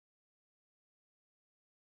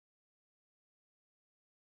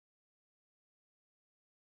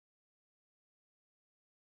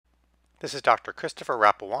This is Dr. Christopher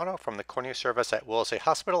Rapuano from the Cornea Service at Wellesley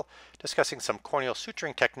Hospital discussing some corneal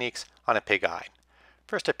suturing techniques on a pig eye.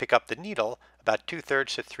 First, I pick up the needle about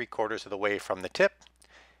 2/3 to 3/4 of the way from the tip.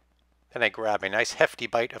 Then I grab a nice hefty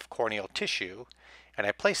bite of corneal tissue and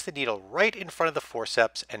I place the needle right in front of the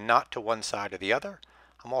forceps and not to one side or the other.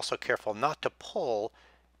 I'm also careful not to pull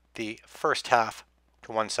the first half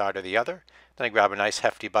to one side or the other. Then I grab a nice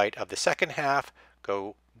hefty bite of the second half,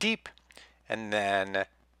 go deep, and then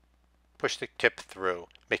push the tip through,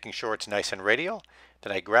 making sure it's nice and radial.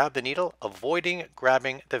 Then I grab the needle, avoiding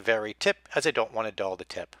grabbing the very tip as I don't want to dull the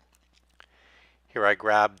tip. Here I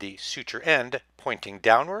grab the suture end pointing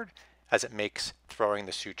downward as it makes throwing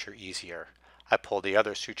the suture easier. I pull the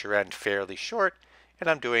other suture end fairly short and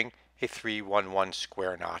I'm doing a 3-1-1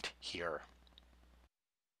 square knot here.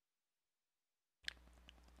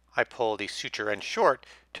 I pull the suture end short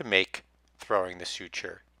to make throwing the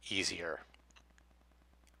suture easier.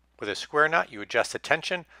 With a square knot, you adjust the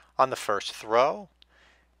tension on the first throw,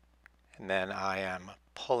 and then I am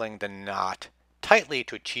pulling the knot tightly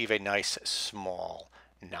to achieve a nice small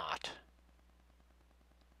knot.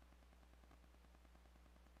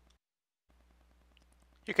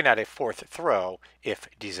 You can add a fourth throw if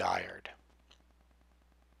desired.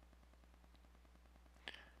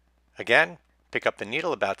 Again, pick up the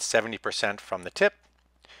needle about 70% from the tip,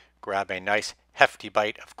 grab a nice hefty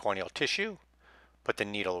bite of corneal tissue, put the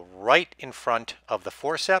needle right in front of the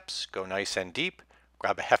forceps, go nice and deep,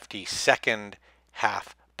 grab a hefty second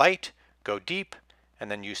half bite, go deep,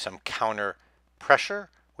 and then use some counter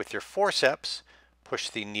pressure with your forceps.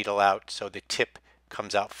 Push the needle out so the tip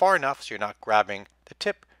comes out far enough so you're not grabbing the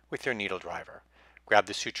tip with your needle driver. Grab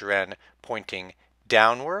the suture end pointing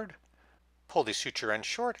downward, pull the suture end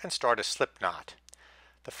short, and start a slip knot.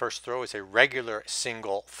 The first throw is a regular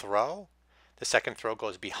single throw. The second throw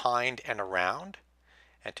goes behind and around.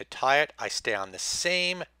 And to tie it, I stay on the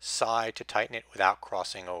same side to tighten it without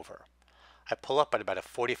crossing over. I pull up at about a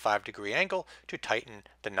 45-degree angle to tighten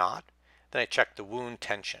the knot. Then I check the wound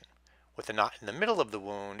tension. With the knot in the middle of the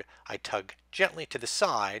wound, I tug gently to the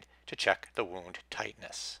side to check the wound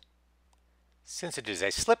tightness. Since it is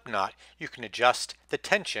a slip knot, you can adjust the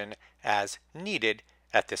tension as needed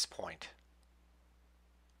at this point.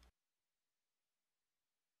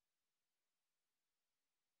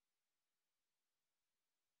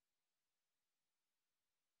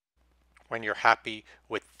 When you're happy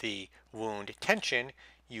with the wound tension,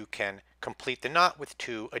 you can complete the knot with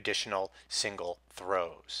 2 additional single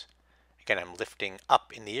throws. Again, I'm lifting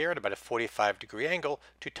up in the air at about a 45-degree angle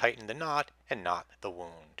to tighten the knot and knot the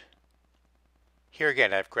wound. Here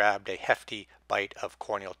again, I've grabbed a hefty bite of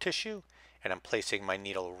corneal tissue and I'm placing my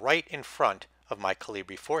needle right in front of my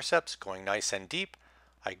Colibri forceps, going nice and deep.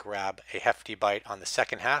 I grab a hefty bite on the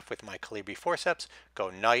second half with my Colibri forceps, go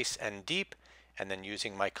nice and deep, and then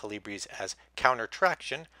using my Colibris as counter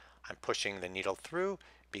traction, I'm pushing the needle through,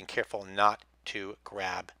 being careful not to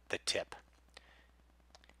grab the tip.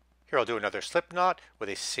 Here I'll do another slip knot with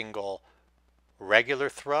a single regular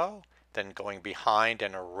throw, then going behind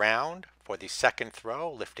and around for the second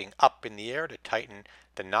throw, lifting up in the air to tighten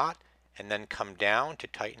the knot, and then come down to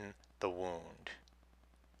tighten the wound.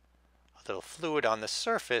 A little fluid on the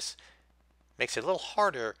surface makes it a little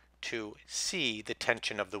harder to see the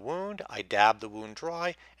tension of the wound. I dab the wound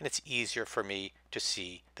dry and it's easier for me to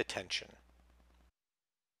see the tension.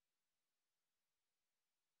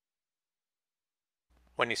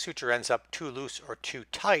 When a suture ends up too loose or too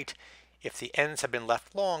tight, if the ends have been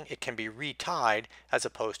left long, it can be retied as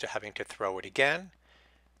opposed to having to throw it again.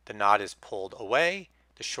 The knot is pulled away,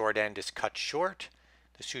 the short end is cut short,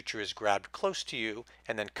 the suture is grabbed close to you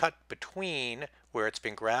and then cut between where it's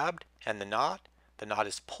been grabbed and the knot. The knot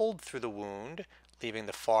is pulled through the wound, leaving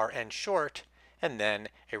the far end short, and then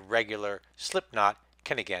a regular slip knot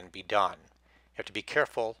can again be done. You have to be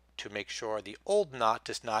careful to make sure the old knot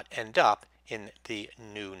does not end up in the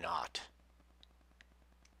new knot.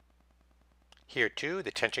 Here too,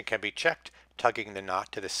 the tension can be checked, tugging the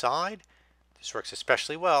knot to the side. This works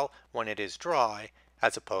especially well when it is dry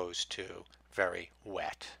as opposed to very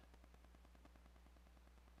wet.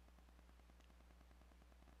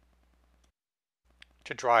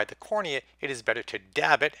 To dry the cornea, it is better to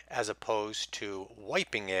dab it as opposed to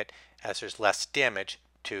wiping it, as there's less damage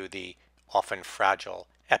to the often fragile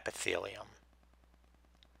epithelium.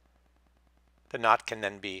 The knot can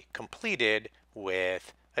then be completed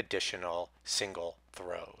with additional single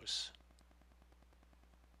throws.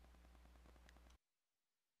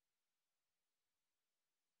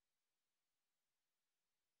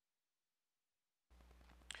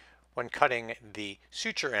 When cutting the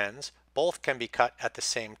suture ends, both can be cut at the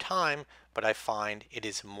same time, but I find it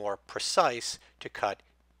is more precise to cut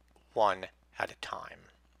one at a time.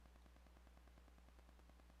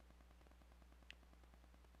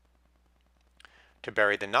 To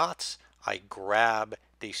bury the knots, I grab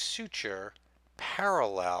the suture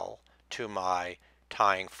parallel to my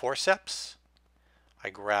tying forceps. I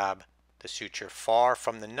grab the suture far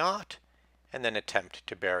from the knot and then attempt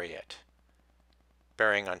to bury it.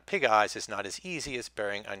 Burying on pig eyes is not as easy as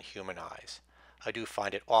burying on human eyes. I do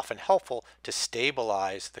find it often helpful to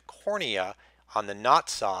stabilize the cornea on the knot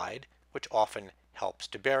side, which often helps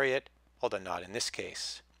to bury it, although not in this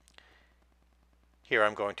case. Here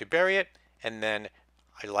I'm going to bury it, and then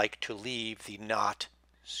I like to leave the knot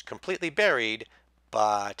completely buried,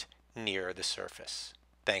 but near the surface.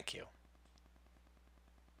 Thank you.